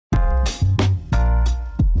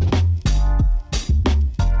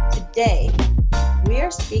today we are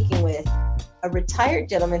speaking with a retired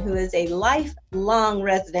gentleman who is a lifelong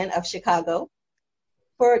resident of Chicago.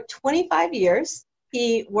 For 25 years,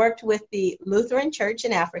 he worked with the Lutheran Church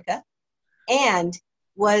in Africa and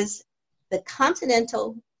was the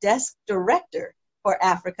Continental Desk Director for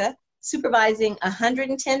Africa, supervising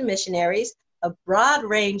 110 missionaries, a broad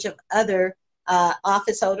range of other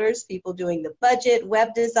office holders, people doing the budget,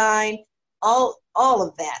 web design, all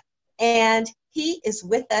of that. And he is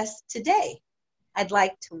with us today. I'd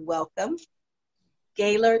like to welcome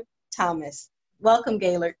Gaylord Thomas. Welcome,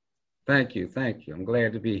 Gaylord. Thank you. I'm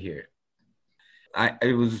glad to be here.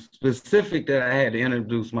 It was specific that I had to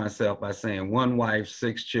introduce myself by saying 1 wife,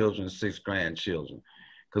 6 children, 6 grandchildren.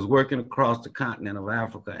 Because working across the continent of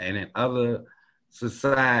Africa and in other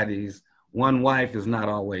societies, 1 wife is not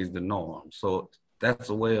always the norm. So that's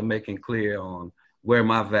a way of making clear on where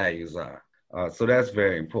my values are. So that's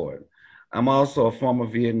very important. I'm also a former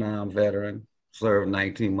Vietnam veteran, served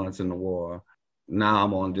 19 months in the war. Now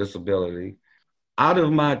I'm on disability. Out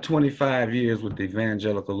of my 25 years with the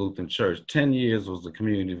Evangelical Lutheran Church, 10 years was the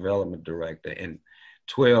community development director and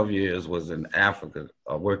 12 years was in Africa,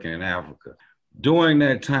 working in Africa. During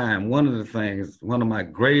that time, one of my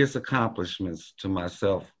greatest accomplishments to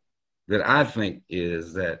myself that I think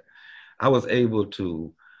is that I was able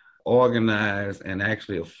to organize and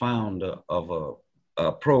actually a founder of a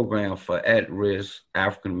program for at-risk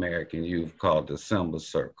African-American youth called the Simba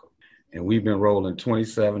Circle. And we've been rolling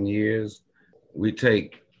 27 years. We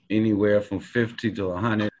take anywhere from 50 to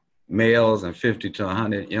 100 males and 50 to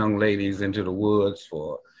 100 young ladies into the woods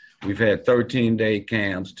we've had 13-day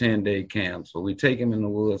camps, 10-day camps, but we take them in the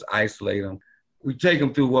woods, isolate them. We take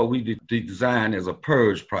them through what we design as a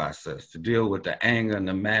purge process to deal with the anger and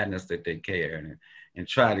the madness that they carry and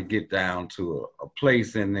try to get down to a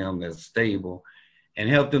place in them that's stable and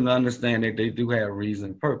help them to understand that they do have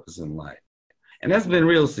reason and purpose in life. And that's been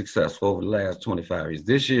real successful over the last 25 years.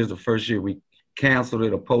 This year is the first year we canceled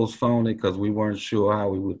it or postponed it because we weren't sure how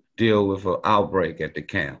we would deal with an outbreak at the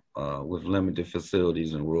camp with limited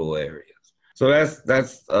facilities in rural areas. So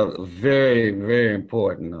that's a very, very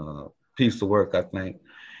important piece of work, I think.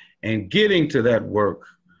 And getting to that work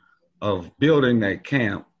of building that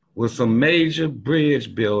camp was some major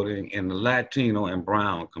bridge building in the Latino and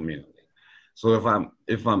Brown community. So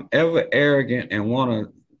if I'm ever arrogant and want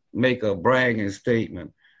to make a bragging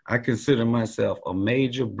statement, I consider myself a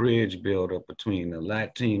major bridge builder between the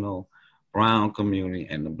Latino, Brown community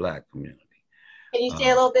and the Black community. Can you say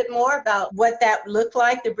a little bit more about what that looked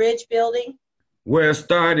like, the bridge building? Where it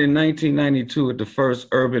started in 1992 at the first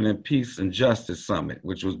Urban and Peace and Justice Summit,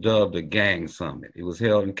 which was dubbed the Gang Summit. It was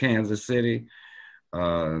held in Kansas City.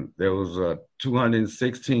 There was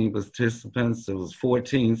 216 participants. There was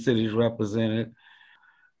 14 cities represented.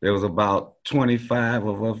 There was about 25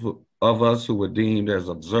 of us who were deemed as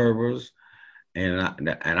observers. And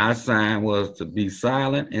our sign was to be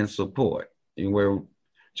silent and support. And where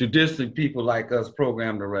traditionally people like us,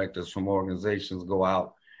 program directors from organizations, go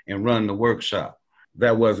out and run the workshop.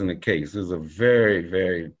 That wasn't the case. It was a very,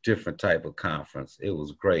 very different type of conference. It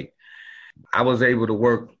was great. I was able to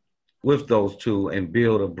work with those two and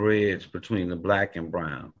build a bridge between the Black and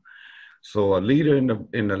Brown. So a leader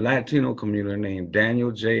in the Latino community named Daniel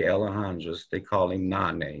J. Alejandros, they call him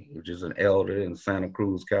Nane, which is an elder in Santa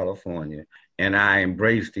Cruz, California, and I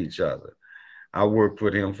embraced each other. I worked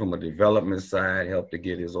with him from a development side, helped to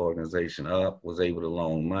get his organization up, was able to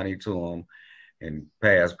loan money to him and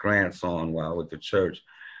pass grants on while with the church.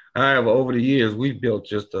 However, over the years, we built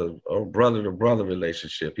just a brother-to-brother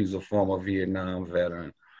relationship. He's a former Vietnam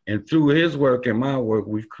veteran. And through his work and my work,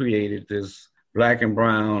 we've created this Black and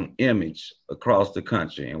Brown image across the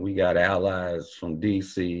country. And we got allies from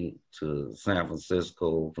DC to San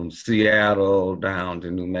Francisco, from Seattle down to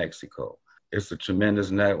New Mexico. It's a tremendous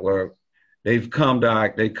network. They come to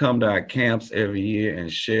our camps every year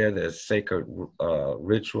and share their sacred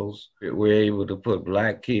rituals. We're able to put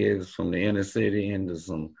Black kids from the inner city into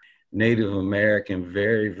some Native American,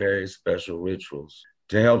 very, very special rituals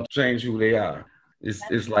to help change who they are.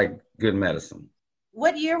 It's like good medicine.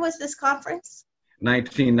 What year was this conference?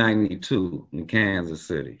 1992 in Kansas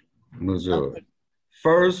City, Missouri. Okay.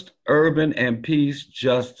 First Urban and Peace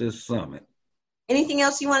Justice Summit. Anything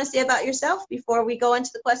else you want to say about yourself before we go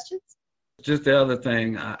into the questions? Just the other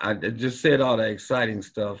thing, I just said all the exciting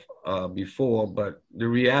stuff before, but the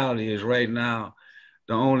reality is right now,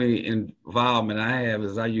 the only involvement I have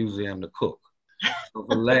is I usually am the cook. So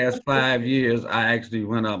for the last 5 years, I actually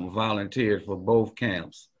went up and volunteered for both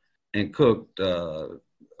camps and cooked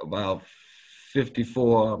about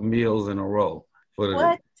 54 meals in a row for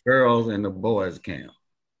the girls and the boys camp.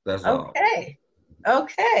 That's all. Okay.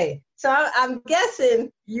 Okay. So I'm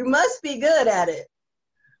guessing you must be good at it.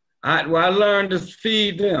 I learned to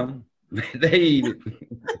feed them. They eat it.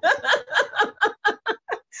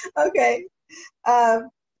 Okay. Um,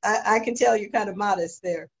 I can tell you're kind of modest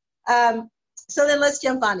there. So then let's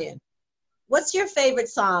jump on in. What's your favorite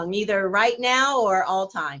song, either right now or all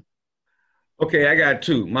time? Okay, I got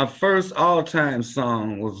two. My first all-time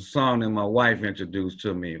song was a song that my wife introduced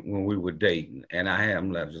to me when we were dating, and I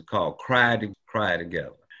haven't left. It's called Cry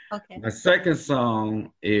Together. Okay. My second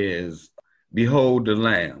song is Behold the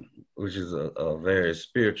Lamb, which is a very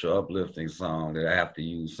spiritual, uplifting song that I have to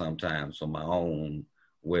use sometimes for my own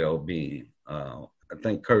well-being. I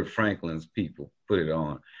think Kurt Franklin's people put it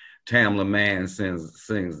on. Tamla Mann sings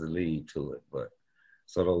the lead to it, but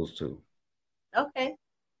so those two. Okay.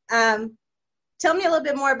 Um, Tell me a little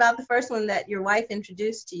bit more about the first one that your wife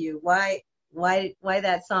introduced to you. Why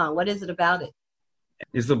that song? What is it about it?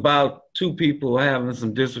 It's about two people having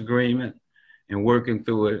some disagreement and working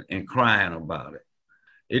through it and crying about it.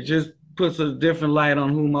 It just puts a different light on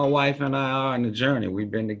who my wife and I are in the journey. We've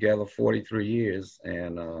been together 43 years,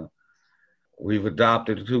 and we've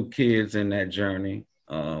adopted two kids in that journey.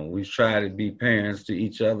 We've tried to be parents to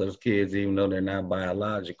each other's kids, even though they're not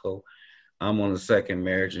biological. I'm on the second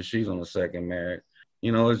marriage and she's on the second marriage.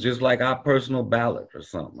 You know, it's just like our personal ballot or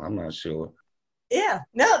something. I'm not sure. Yeah,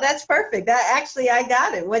 no, that's perfect. I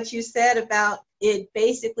got it. What you said about it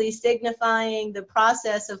basically signifying the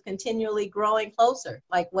process of continually growing closer,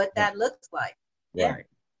 like what that looks like. Yeah. Right.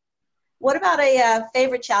 What about a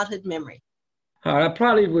favorite childhood memory? I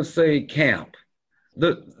probably would say camp.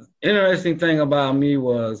 The interesting thing about me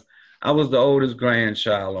was I was the oldest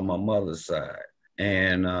grandchild on my mother's side.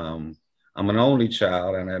 And I'm an only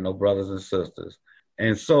child and I had no brothers and sisters.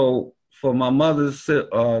 And so for my mother's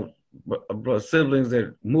siblings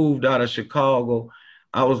that moved out of Chicago,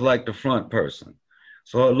 I was like the front person.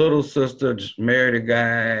 So her little sister married a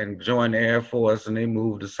guy and joined the Air Force and they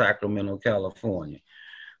moved to Sacramento, California.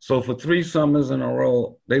 So for 3 summers in a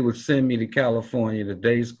row, they would send me to California the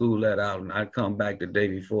day school let out, and I'd come back the day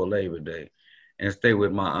before Labor Day and stay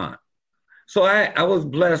with my aunt. So I was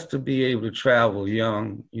blessed to be able to travel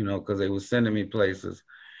young, you know, because they were sending me places.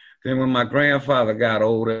 Then when my grandfather got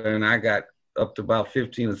older and I got up to about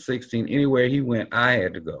 15 or 16, anywhere he went, I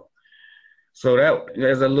had to go. So that,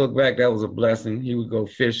 as I look back, that was a blessing. He would go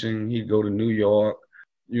fishing. He'd go to New York.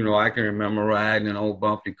 You know, I can remember riding in old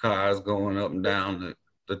bumpy cars going up and down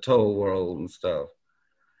the toll road and stuff.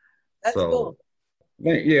 That's So, cool.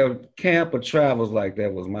 yeah, camp or travels like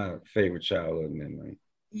that was my favorite childhood memory.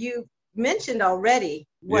 You mentioned already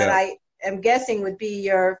what Yeah. I am guessing would be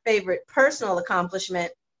your favorite personal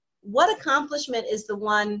accomplishment. What accomplishment is the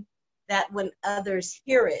one that when others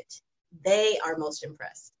hear it, they are most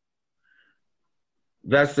impressed?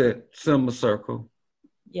 That's it, Simba Circle.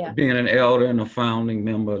 Yeah. Being an elder and a founding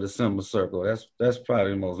member of the Simba Circle, that's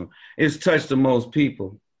probably the most. It's touched the most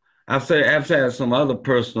people. I've had some other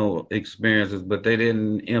personal experiences, but they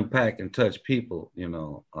didn't impact and touch people. You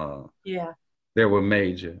know, Yeah. they were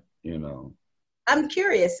major. You know. I'm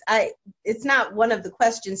curious. It's not one of the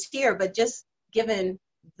questions here, but just given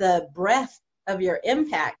the breadth of your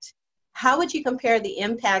impact, how would you compare the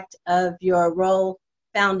impact of your role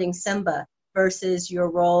founding Simba versus your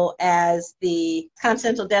role as the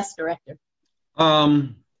Continental Desk Director?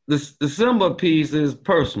 Um, the Simba piece is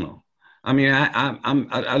personal. I mean,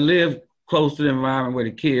 I live close to the environment where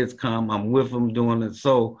the kids come. I'm with them doing it.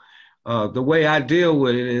 So the way I deal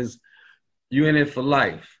with it is you're in it for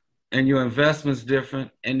life and your investment's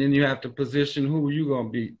different. And then you have to position who you're going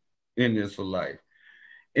to be in this for life.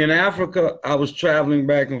 In Africa, I was traveling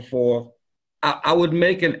back and forth. I would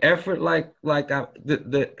make an effort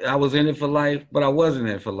I was in it for life, but I wasn't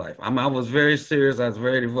in it for life. I was very serious. I was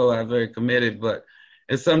very devoted. I was very committed. But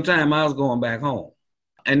at some time, I was going back home.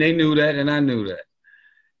 And they knew that, and I knew that.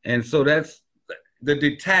 And so that's the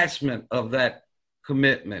detachment of that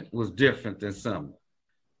commitment was different than some.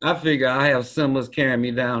 I figure I have Simbas carrying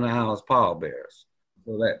me down the aisle as pallbearers.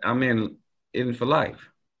 So that I'm in for life.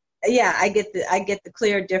 Yeah, I get the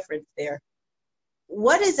clear difference there.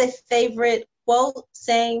 What is a favorite quote,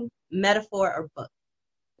 saying, metaphor, or book?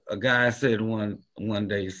 A guy said one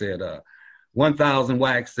day, he said, 1,000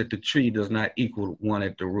 whacks at the tree does not equal one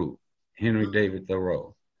at the root. Henry David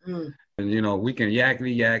Thoreau. Mm. And, you know, we can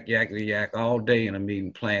yakety yak all day in a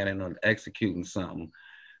meeting planning or executing something.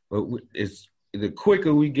 But it's the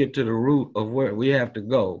quicker we get to the root of where we have to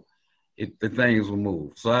go, the things will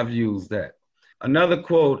move. So I've used that. Another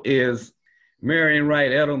quote is Marion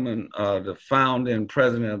Wright Edelman, the founder and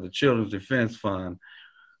president of the Children's Defense Fund.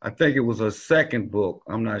 I think it was her second book,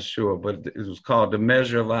 I'm not sure, but it was called The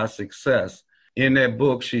Measure of Our Success. In that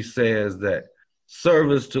book, she says that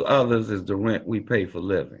service to others is the rent we pay for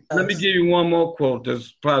living. Let me give you one more quote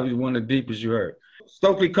that's probably one of the deepest you heard.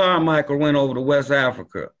 Stokely Carmichael went over to West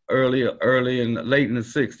Africa late in the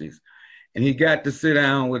 60s, and he got to sit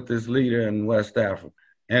down with this leader in West Africa.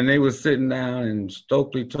 And they were sitting down, and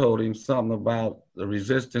Stokely told him something about the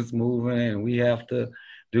resistance movement, and we have to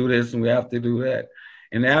do this and we have to do that.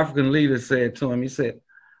 And the African leader said to him, he said,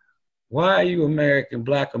 "Why are you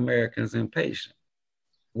Black Americans impatient?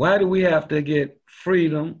 Why do we have to get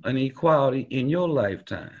freedom and equality in your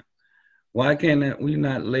lifetime? Why can't we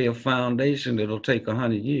not lay a foundation that'll take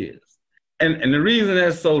 100 years?" And the reason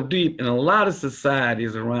that's so deep, in a lot of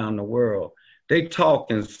societies around the world, they talk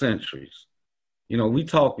in centuries. You know, we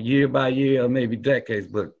talk year by year or maybe decades,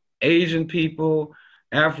 but Asian people,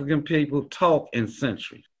 African people talk in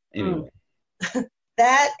centuries. Anyway.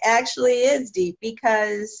 That actually is deep,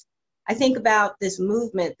 because I think about this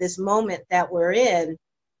movement, this moment that we're in,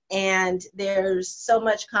 and there's so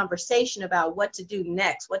much conversation about what to do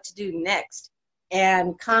next.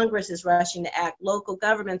 And Congress is rushing to act. Local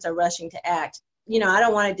governments are rushing to act. You know, I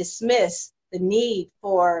don't want to dismiss the need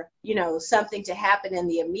for, you know, something to happen in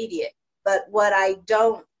the immediate. But what I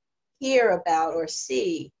don't hear about or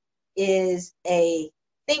see is a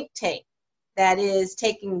think tank that is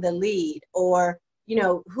taking the lead, or, you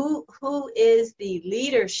know, who is the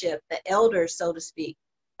leadership, the elders, so to speak,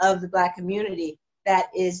 of the Black community that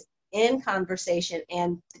is in conversation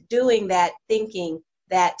and doing that thinking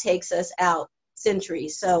that takes us out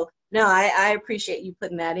centuries. So no, I appreciate you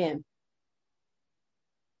putting that in.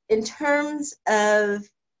 In terms of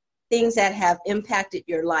things that have impacted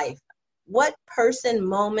your life, what person,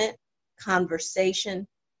 moment, conversation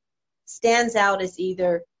stands out as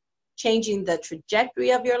either changing the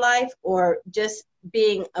trajectory of your life or just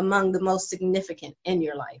being among the most significant in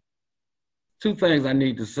your life? Two things I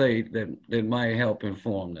need to say that might help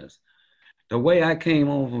inform this. The way I came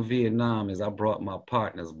home from Vietnam is I brought my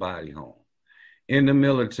partner's body home. In the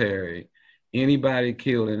military, anybody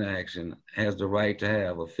killed in action has the right to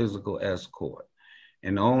have a physical escort.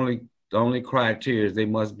 And the only criteria is they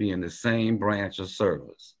must be in the same branch of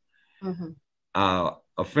service. Mm-hmm.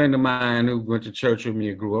 A friend of mine who went to church with me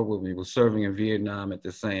and grew up with me was serving in Vietnam at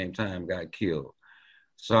the same time, got killed,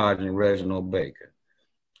 Sergeant Reginald Baker.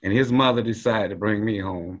 And his mother decided to bring me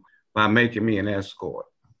home by making me an escort.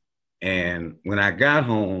 And when I got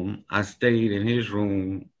home, I stayed in his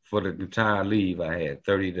room for the entire leave I had,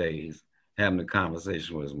 30 days, having a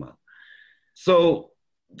conversation with his mom. So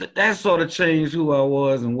that sort of changed who I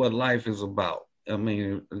was and what life is about. I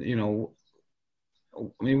mean, you know,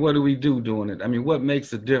 what do we do doing it? I mean, what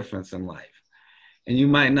makes a difference in life? And you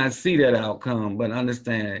might not see that outcome, but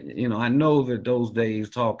understand, you know, I know that those days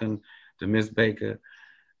talking to Miss Baker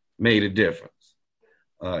made a difference.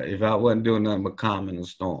 If I wasn't doing nothing but calming the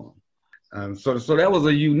storm. So that was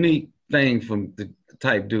a unique thing from the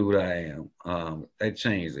type dude I am. That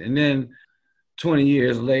changed it. And then 20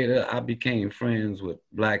 years later, I became friends with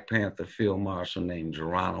Black Panther Field Marshal named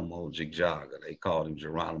Geronimo Jigjaga. They called him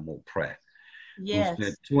Geronimo Pratt. Yes. Who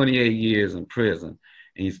spent 28 years in prison,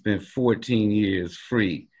 and he spent 14 years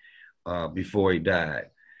free before he died.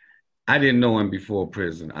 I didn't know him before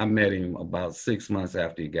prison. I met him about 6 months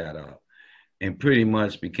after he got out, and pretty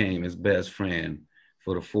much became his best friend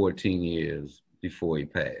for the 14 years before he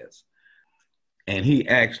passed. And he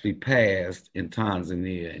actually passed in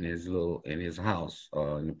Tanzania in his house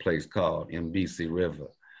in a place called Mbisi River.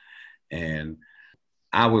 And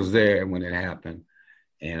I was there when it happened,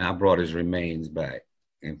 and I brought his remains back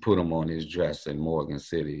and put them on his dresser in Morgan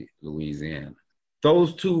City, Louisiana.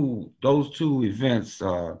 Those two events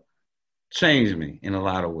changed me in a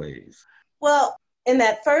lot of ways. Well, in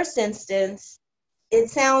that first instance, it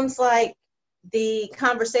sounds like the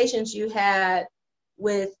conversations you had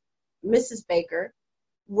with Mrs. Baker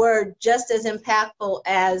were just as impactful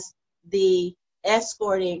as the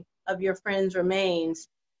escorting of your friend's remains.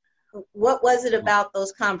 What was it about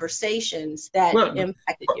those conversations that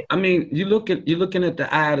impacted you? I mean, you're looking at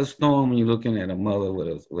the eye of the storm when you're looking at a mother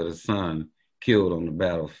with a son killed on the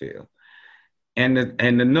battlefield. And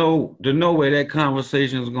to know where that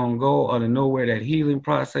conversation is going to go, or to know where that healing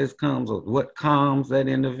process comes, or what calms that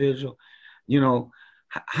individual, you know,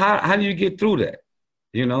 how do you get through that?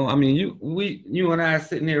 You know, I mean, you and I are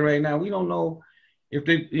sitting here right now, we don't know if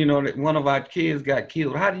that one of our kids got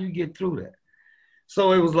killed. How do you get through that?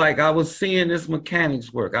 So it was like I was seeing this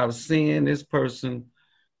mechanics work. I was seeing this person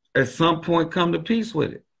at some point come to peace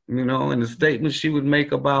with it, you know, and the statement she would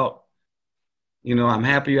make about, you know, I'm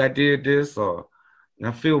happy I did this, or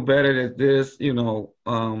I feel better at this, you know,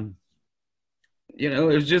 it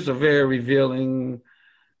was just a very revealing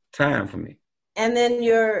time for me. and then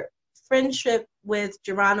your friendship with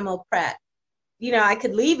Geronimo Pratt. You know, I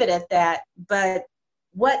could leave it at that, but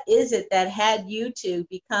what is it that had you two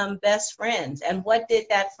become best friends, and what did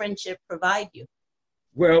that friendship provide you?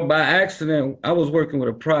 Well, by accident, I was working with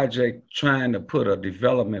a project trying to put a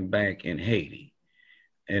development bank in Haiti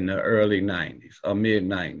in the early 90s or mid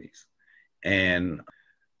 90s. And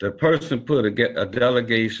the person put a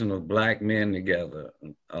delegation of Black men together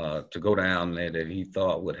to go down there that he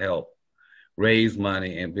thought would help raise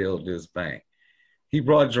money and build this bank. He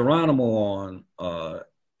brought Geronimo on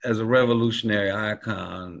as a revolutionary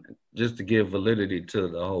icon just to give validity to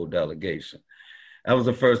the whole delegation. That was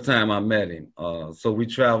the first time I met him. So we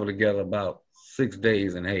traveled together about 6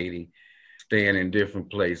 days in Haiti, staying in different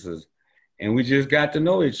places. And we just got to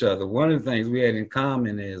know each other. One of the things we had in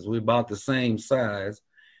common is we're about the same size,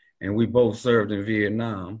 and we both served in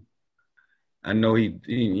Vietnam. I know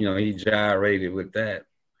he gyrated with that.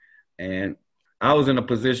 And I was in a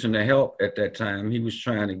position to help at that time. He was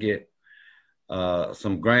trying to get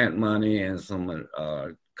some grant money and some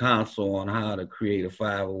counsel on how to create a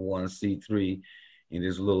 501c3 in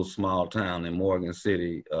this little small town in Morgan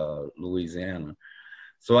City, Louisiana.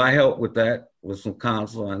 So I helped with that, with some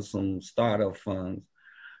counsel and some startup funds.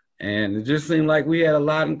 And it just seemed like we had a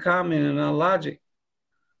lot in common, and our logic,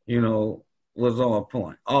 was on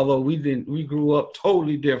point. Although we grew up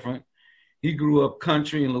totally different. He grew up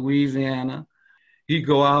country in Louisiana. He'd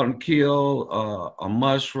go out and kill a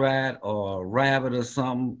muskrat or a rabbit or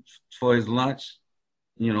something for his lunch,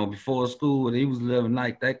 before school. He was living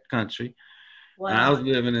like that country. Wow. And I was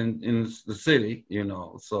living in the city,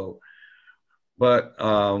 so, but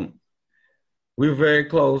we were very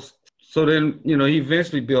close. So then, he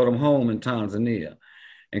eventually built him home in Tanzania.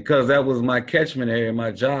 And because that was my catchment area,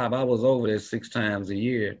 my job, I was over there 6 times a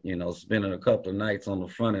year, spending a couple of nights on the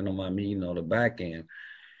front end of my meeting on the back end,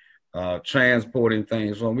 transporting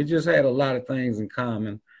things from. We just had a lot of things in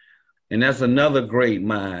common. And that's another great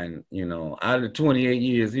mind, Out of the 28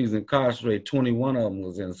 years he was incarcerated, 21 of them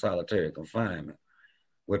was in solitary confinement,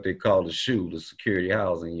 what they call the SHU, the Security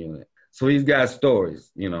Housing Unit. So he's got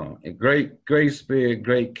stories, a great spirit,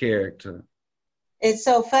 great character. It's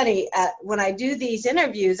so funny. When I do these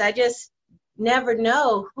interviews, I just never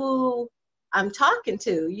know who I'm talking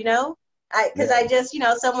to, because I just,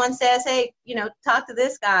 someone says, hey, talk to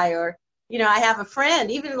this guy, or, I have a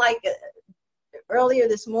friend, even like earlier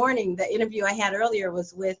this morning, the interview I had earlier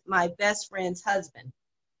was with my best friend's husband.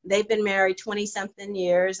 They've been married 20 something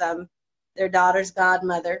years. I'm their daughter's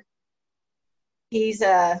godmother. He's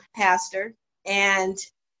a pastor, and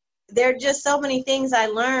there are just so many things I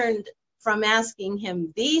learned from asking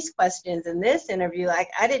him these questions in this interview. Like,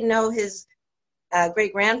 I didn't know his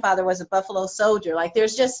great-grandfather was a Buffalo Soldier. Like,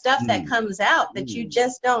 there's just stuff that comes out that you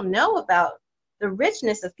just don't know about the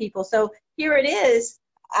richness of people. So here it is.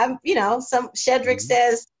 I'm, Shedrick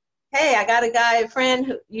says, hey, I got a friend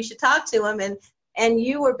who you should talk to him. And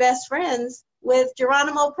you were best friends with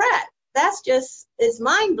Geronimo Pratt. That's just, it's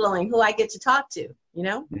mind-blowing who I get to talk to,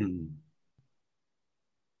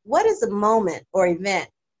 What is a moment or event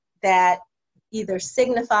that either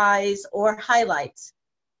signifies or highlights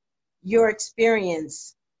your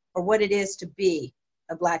experience or what it is to be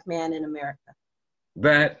a Black man in America?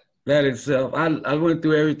 That itself, I went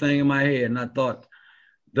through everything in my head, and I thought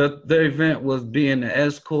the event was being the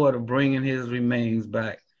escort of bringing his remains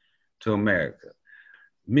back to America.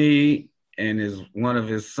 Me and one of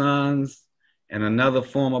his sons and another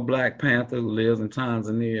former Black Panther who lives in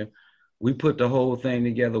Tanzania, we put the whole thing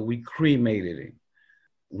together. We cremated him.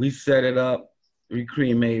 We set it up, we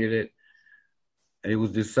cremated it. It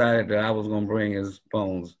was decided that I was going to bring his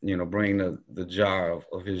bones, bring the jar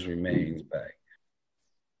of his remains back.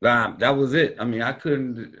 That was it. I mean, I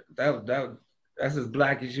couldn't, that's as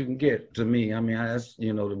Black as you can get to me. I mean, that's,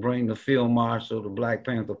 to bring the Field Marshal, the Black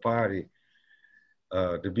Panther Party,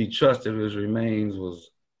 to be trusted with his remains was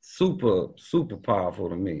super, super powerful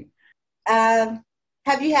to me.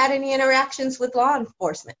 Have you had any interactions with law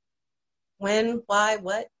enforcement? When, why,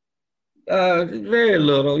 what? Very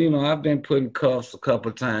little. I've been put in cuffs a couple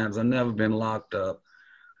of times. I've never been locked up.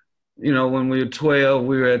 When we were 12,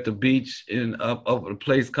 we were at the beach up a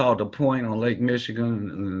place called The Point on Lake Michigan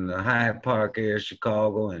in the Hyde Park area of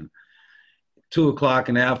Chicago. And 2:00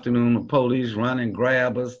 in the afternoon, the police run and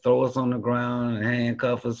grab us, throw us on the ground and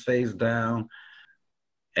handcuff us face down.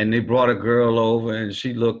 And they brought a girl over, and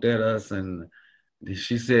she looked at us and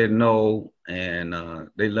she said no, and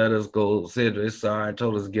they let us go, said they're sorry,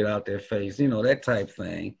 told us to get out their face, that type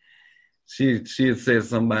thing. She had said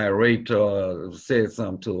somebody raped her or said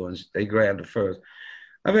something to her, and they grabbed her first.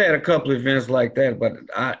 I've had a couple of events like that, but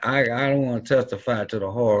I don't want to testify to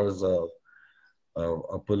the horrors of of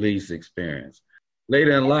a police experience.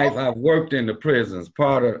 Later in life, I've worked in the prisons.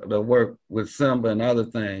 Part of the work with Simba and other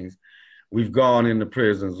things, we've gone into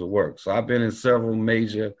prisons to work. So I've been in several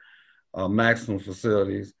major maximum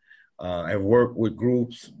facilities. I've worked with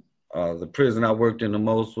groups. The prison I worked in the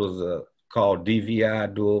most was called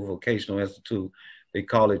DVI, Dual Vocational Institute. They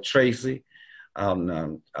call it Tracy, out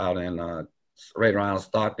in right around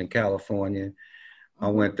Stockton, California. I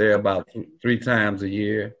went there about three times a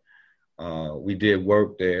year. We did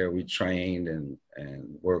work there. We trained and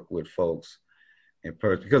worked with folks in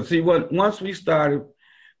person. Because see, once we started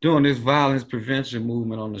doing this violence prevention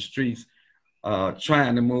movement on the streets,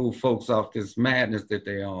 trying to move folks off this madness that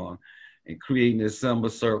they're on and creating this Simba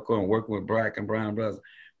circle and working with Black and brown brothers,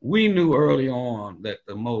 we knew early on that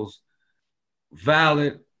the most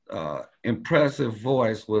valid, impressive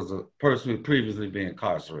voice was a person who had previously been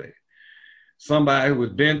incarcerated. Somebody who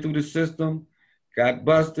had been through the system, got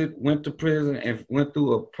busted, went to prison, and went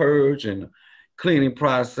through a purge and cleaning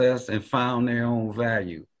process and found their own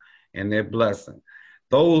value and their blessing.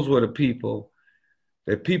 Those were the people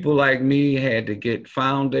that people like me had to get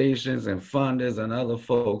foundations and funders and other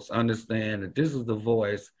folks understand that this is the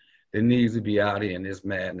voice that needs to be out here in this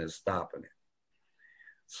madness, stopping it.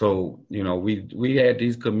 So, you know, we had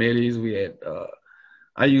these committees. We had,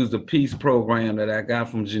 I used a peace program that I got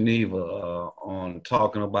from Geneva on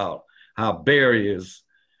talking about how barriers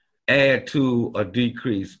add to a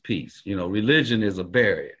decreased peace. You know, religion is a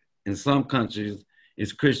barrier. In some countries,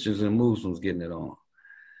 it's Christians and Muslims getting it on.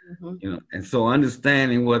 Mm-hmm. You know, and so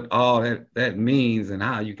understanding what all that means and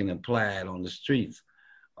how you can apply it on the streets.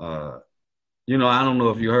 You know, I don't know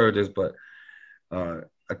if you heard this, but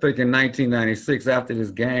I think in 1996, after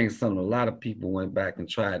this gang summit, a lot of people went back and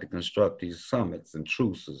tried to construct these summits and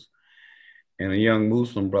truces. And a young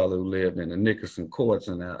Muslim brother who lived in the Nickerson courts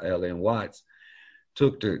in LA and Watts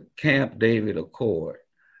took the Camp David Accord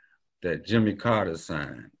that Jimmy Carter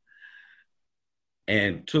signed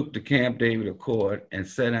and took the Camp David Accord and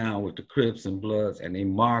sat down with the Crips and Bloods, and they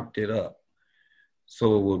marked it up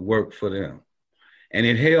so it would work for them. And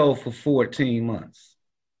it held for 14 months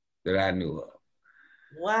that I knew of.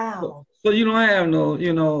 Wow. So you don't have no,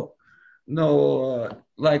 you know,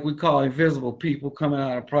 like we call invisible people coming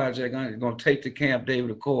out of project, going to take the Camp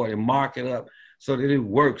David Accord and mark it up so that it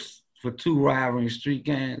works for two rivaling street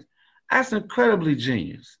gangs. That's incredibly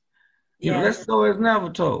genius. You know, that story is never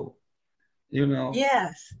told. You know.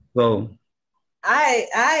 Yes. So.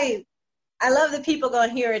 I love that people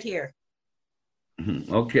gonna hear it here.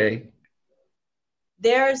 Okay.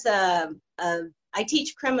 There's I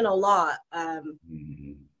teach criminal law,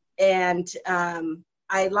 and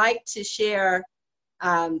I like to share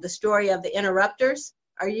the story of the interrupters.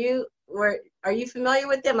 Are you familiar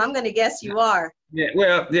with them? I'm going to guess you are. Yeah,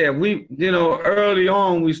 well, yeah, we, you know, early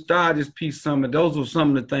on we started this peace summit. Those were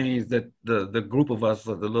some of the things that the group of us,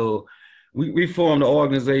 we formed an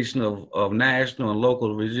organization of national and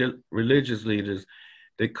local religious leaders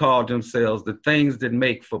that called themselves the Things That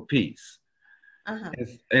Make for Peace. Uh-huh.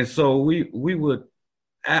 And so we would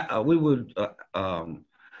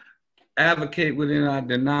advocate within our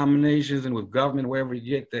denominations and with government, wherever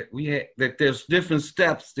you get, that there's different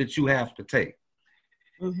steps that you have to take.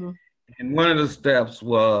 Mm-hmm. And one of the steps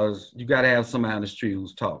was you got to have somebody on the street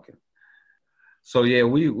who's talking. So yeah,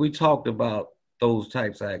 we talked about those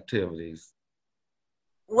types of activities.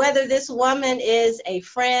 Whether this woman is a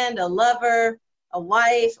friend, a lover, a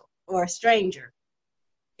wife, or a stranger,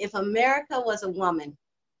 if America was a woman,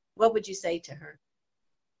 what would you say to her?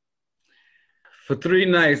 For 3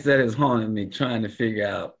 nights that has haunted me trying to figure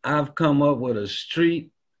out, I've come up with a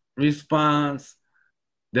street response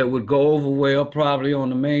that would go over well probably on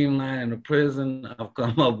the main line in the prison. I've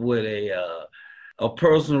come up with a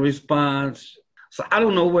personal response. So I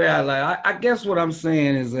don't know where I guess what I'm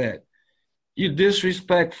saying is that you're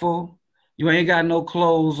disrespectful. You ain't got no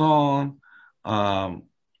clothes on.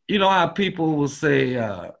 You know how people will say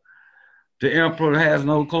the emperor has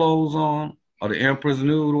no clothes on, or the emperor's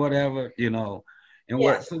nude or whatever, you know.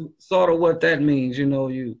 And sort of what that means, you know,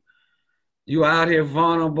 you out here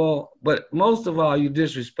vulnerable, but most of all, you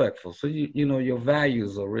disrespectful. So you know, your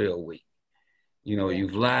values are real weak. You know,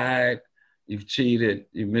 you've lied, you've cheated,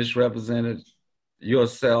 you misrepresented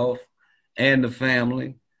yourself and the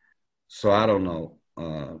family. So I don't know,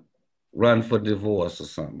 run for divorce or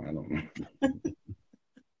something. I don't know.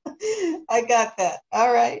 I got that.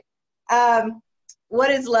 All right.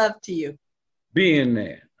 What is love to you? Being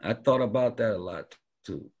there. I thought about that a lot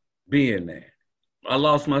too. Being there. I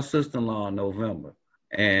lost my sister-in-law in November,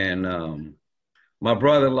 and my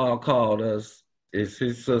brother-in-law called us. It's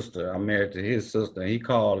his sister. I'm married to his sister. He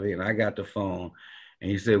called me, and I got the phone, And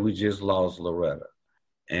he said, we just lost Loretta.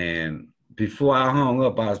 And before I hung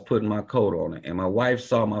up, I was putting my coat on it. And my wife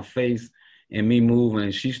saw my face and me moving,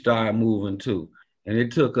 and she started moving too. And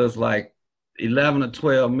it took us like 11 or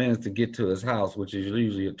 12 minutes to get to his house, which is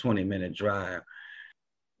usually a 20-minute drive.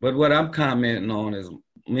 But what I'm commenting on is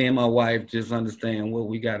me and my wife just understand what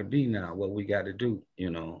we got to be now, what we got to do,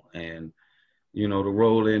 and, the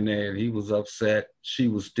role in there, he was upset. She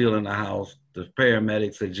was still in the house. The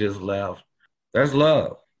paramedics had just left. That's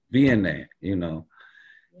love, being there,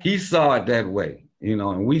 He saw it that way,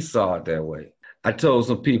 and we saw it that way. I told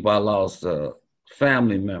some people I lost a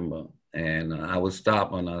family member, and I was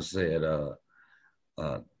stopping. I said,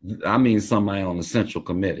 I mean somebody on the Central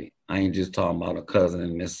Committee. I ain't just talking about a cousin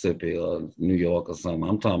in Mississippi or New York or something.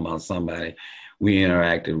 I'm talking about somebody we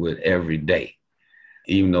interacted with every day,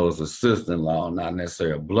 even though it's a sister-in-law, not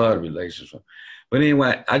necessarily a blood relationship. But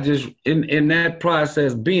anyway, I just, in that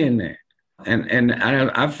process, being there, and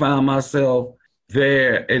I found myself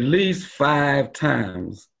there at least 5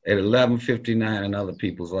 times at 11:59 in other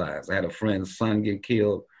people's lives. I had a friend's son get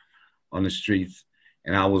killed on the streets,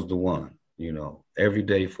 and I was the one, every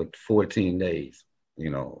day for 14 days,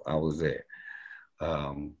 I was there.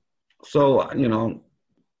 So,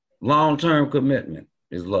 long-term commitment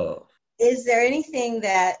is love. Is there anything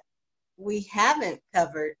that we haven't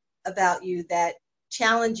covered about you that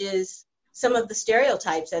challenges some of the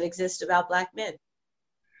stereotypes that exist about Black men?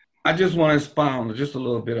 I just want to expound just a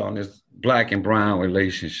little bit on this Black and brown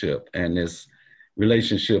relationship and this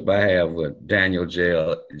relationship I have with Daniel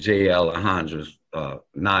J. Alejandro's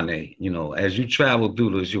Nane. As you travel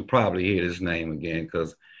through this, you'll probably hear his name again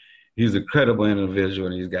because he's a credible individual,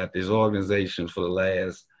 and he's got this organization for the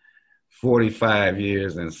last 45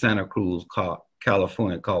 years in Santa Cruz,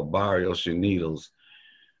 California, called Barrios Unidos,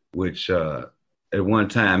 which at one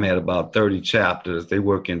time had about 30 chapters. They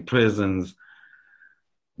work in prisons.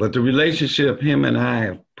 But the relationship him and I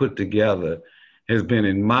have put together has been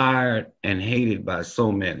admired and hated by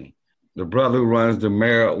so many. The brother who runs the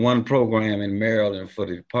one program in Maryland for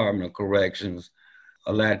the Department of Corrections,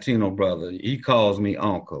 a Latino brother, he calls me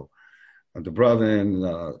uncle. The brother in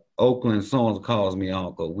Oakland, someone calls me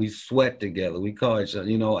uncle. We sweat together. We call each other,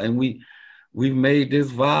 and we've made this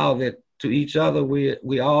vow that to each other,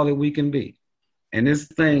 we all that we can be. And this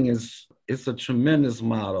thing it's a tremendous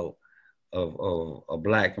motto of a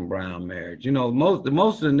Black and brown marriage. Most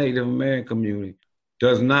of the Native American community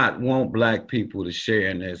does not want Black people to share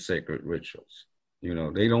in their sacred rituals.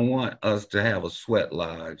 They don't want us to have a sweat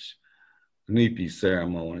lodge, Nipi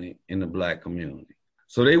ceremony in the Black community.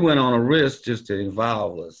 So they went on a risk just to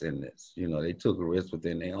involve us in this. They took a risk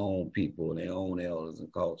within their own people, their own elders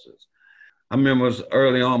and cultures. I remember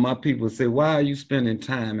early on, my people said, why are you spending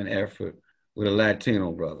time and effort with a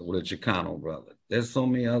Latino brother, with a Chicano brother? There's so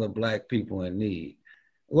many other Black people in need.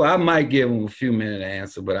 Well, I might give them a few minute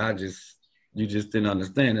answer, but you just didn't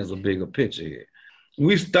understand there's a bigger picture here.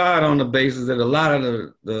 We start on the basis that a lot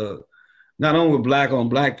of the not only were Black on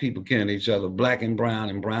Black people killing each other, Black and brown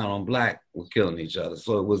on Black were killing each other.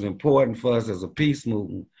 So it was important for us as a peace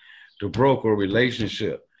movement to broker a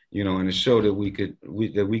relationship, and to show that we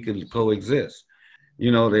could coexist.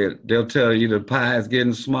 They'll tell you the pie is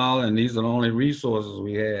getting smaller and these are the only resources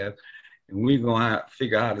we have. And we're going to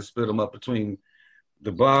figure out how to split them up between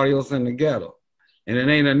the barrios and the ghetto. And it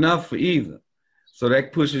ain't enough for either. So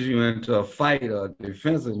that pushes you into a fight or a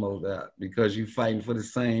defensive mode because you're fighting for the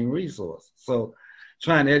same resource. So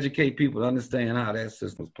trying to educate people to understand how that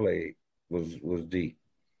system's played was deep.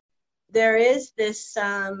 There is this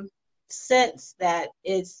sense that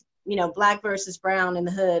it's, Black versus brown in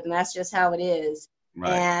the hood, and that's just how it is.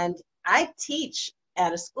 Right. And I teach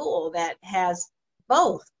at a school that has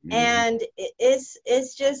both. Mm-hmm. And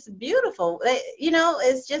it's just beautiful.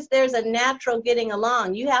 It's just, there's a natural getting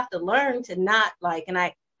along. You have to learn to not like, and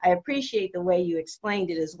I appreciate the way you explained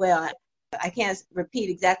it as well. I can't repeat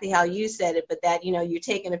exactly how you said it, but that, you're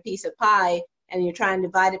taking a piece of pie and you're trying to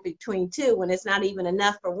divide it between two when it's not even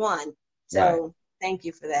enough for one. So right. Thank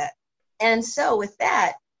you for that. And so with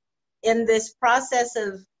that, in this process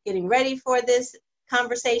of getting ready for this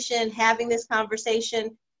conversation, having this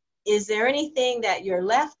conversation, is there anything that you're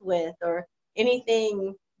left with or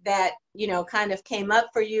anything that, kind of came up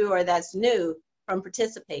for you or that's new from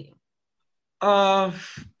participating?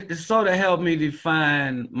 It sort of helped me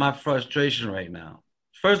define my frustration right now.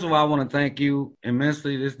 First of all, I want to thank you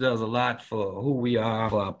immensely. This does a lot for who we are,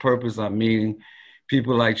 for our purpose, our meaning.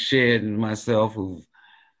 People like Shed and myself who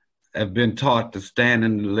have been taught to stand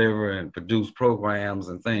and deliver and produce programs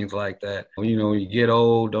and things like that. You get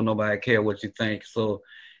old, don't nobody care what you think. So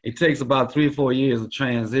it takes about 3 or 4 years of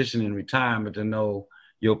transition and retirement to know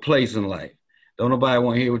your place in life. Don't nobody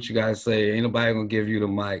want to hear what you got to say. Ain't nobody going to give you the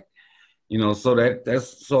mic. So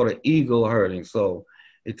that's sort of ego hurting. So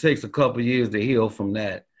it takes a couple of years to heal from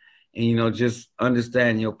that. And, just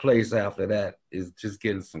understanding your place after that is just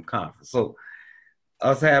getting some confidence. So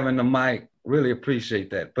us having the mic, really appreciate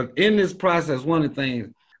that. But in this process, one of the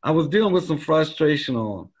things, I was dealing with some frustration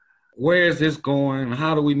on where is this going?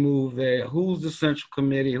 How do we move there? Who's the central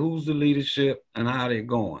committee? Who's the leadership? And how they're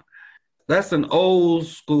going? That's an old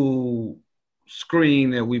school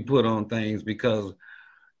screen that we put on things because,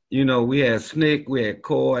 we had SNCC, we had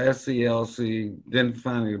CORE, SCLC, then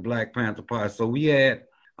finally the Black Panther Party. So we had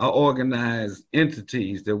our organized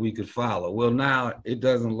entities that we could follow. Well, now it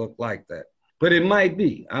doesn't look like that, but it might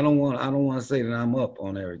be. I don't want to say that I'm up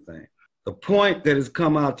on everything. The point that has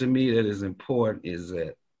come out to me that is important is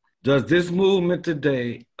that does this movement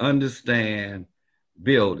today understand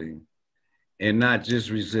building and not just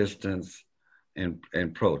resistance and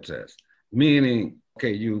protest? Meaning,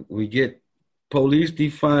 okay, we get police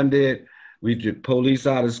defunded, we get police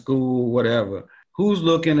out of school, whatever. Who's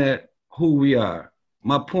looking at who we are?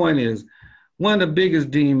 My point is, one of the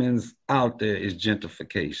biggest demons out there is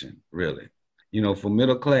gentrification, really. For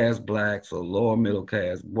middle-class Blacks or lower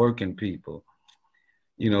middle-class working people,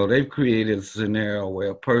 they've created a scenario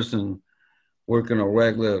where a person working a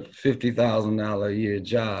regular $50,000 a year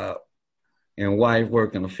job and wife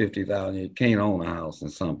working a $50,000 a year can't own a house in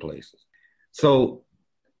some places. So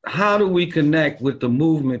how do we connect with the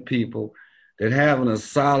movement people that having a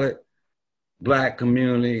solid Black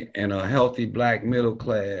community and a healthy Black middle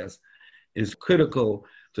class is critical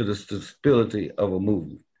to the stability of a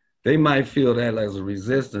movement? They might feel that as a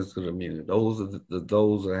resistance to the community. Those are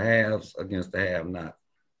those are haves against the have-not.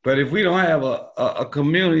 But if we don't have a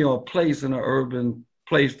community or a place in an urban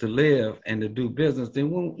place to live and to do business, then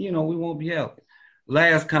we won't be healthy.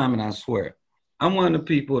 Last comment, I swear. I'm one of the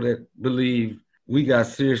people that believe we got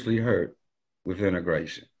seriously hurt with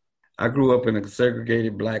integration. I grew up in a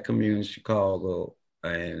segregated Black community in Chicago,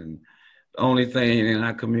 and the only thing in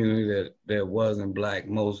our community that wasn't Black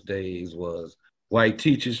most days was white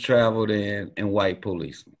teachers traveled in and white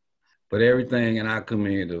policemen. But everything in our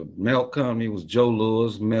community, the milk company was Joe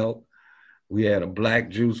Louis Milk. We had a Black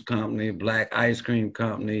juice company, Black ice cream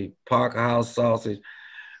company, Parker House Sausage.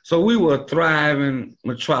 So we were a thriving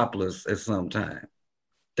metropolis at some time.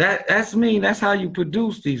 That's how you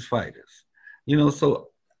produce these fighters. So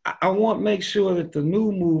I want to make sure that the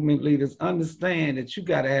new movement leaders understand that you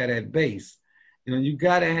got to have that base. You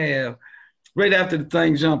got to have, right after the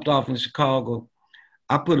thing jumped off in Chicago,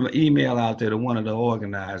 I put an email out there to one of the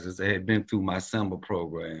organizers that had been through my summer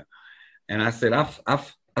program. And I said, I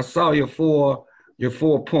saw your four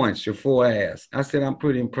points, your four asks. I said, I'm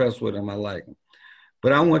pretty impressed with them. I like them.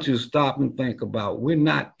 But I want you to stop and think about, we're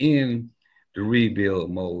not in the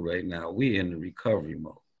rebuild mode right now. We're in the recovery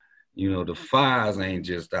mode. The fires ain't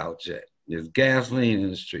just out yet. There's gasoline in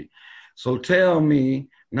the street. So tell me,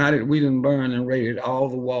 now that we done burned and raided all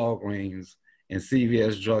the Walgreens and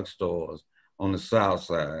CVS drugstores on the South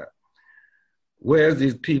Side, where's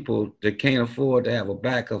these people that can't afford to have a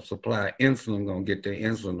backup supply of insulin going to get their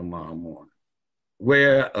insulin tomorrow morning?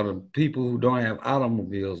 Where are the people who don't have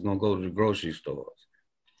automobiles going to go to the grocery stores?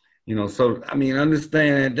 So,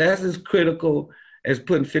 understand that's as critical as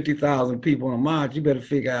putting 50,000 people on a march. You better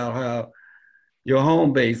figure out how your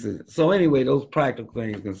home base is. So anyway, those practical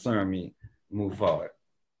things concern me. Move forward.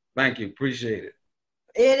 Thank you. Appreciate it.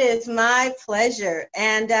 It is my pleasure.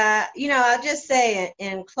 And, I'll just say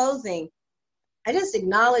in closing, I just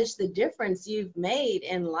acknowledge the difference you've made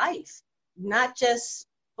in life, not just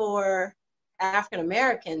for African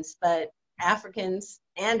Americans, but Africans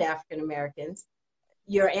and African Americans.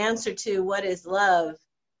 Your answer to what is love,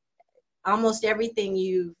 almost everything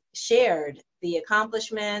you've shared, the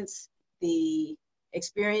accomplishments, the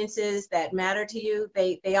experiences that matter to you,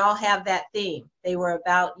 they all have that theme. They were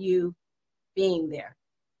about you being there.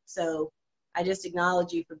 So I just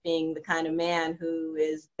acknowledge you for being the kind of man who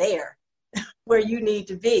is there where you need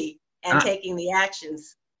to be and taking the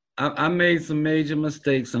actions. I made some major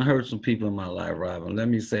mistakes and hurt some people in my life, Robin. Let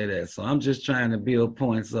me say that. So I'm just trying to build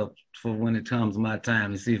points up for when it comes my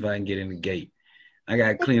time to see if I can get in the gate. I got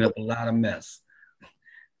to clean up a lot of mess.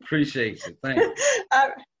 Appreciate you. Thank you.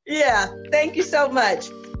 Yeah, thank you so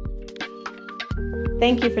much.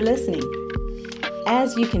 Thank you for listening.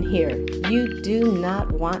 As you can hear, you do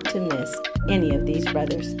not want to miss any of these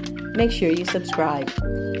brothers. Make sure you subscribe.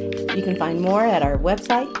 You can find more at our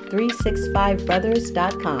website,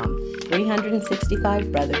 365brothers.com,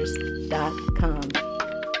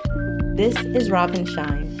 365brothers.com. This is Robin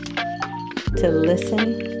Shine. To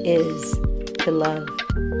listen is to love.